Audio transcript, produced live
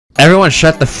Everyone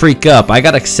shut the freak up. I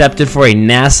got accepted for a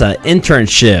NASA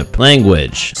internship.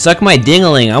 Language. Suck my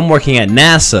dingaling, I'm working at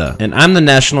NASA, and I'm the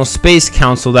National Space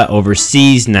Council that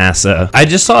oversees NASA. I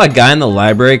just saw a guy in the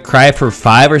library cry for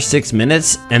 5 or 6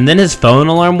 minutes, and then his phone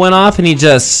alarm went off and he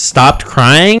just stopped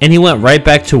crying and he went right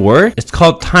back to work. It's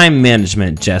called time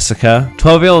management, Jessica.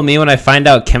 12-year-old me when I find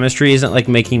out chemistry isn't like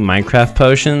making Minecraft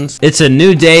potions. It's a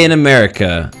new day in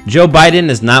America. Joe Biden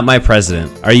is not my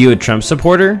president. Are you a Trump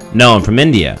supporter? No, I'm from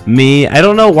India. Me, I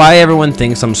don't know why everyone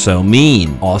thinks I'm so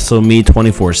mean. Also me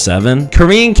 24/7.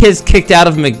 Korean kids kicked out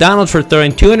of McDonald's for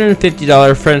throwing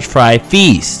 $250 French fry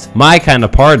feast. My kind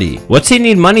of party. What's he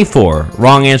need money for?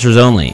 Wrong answers only.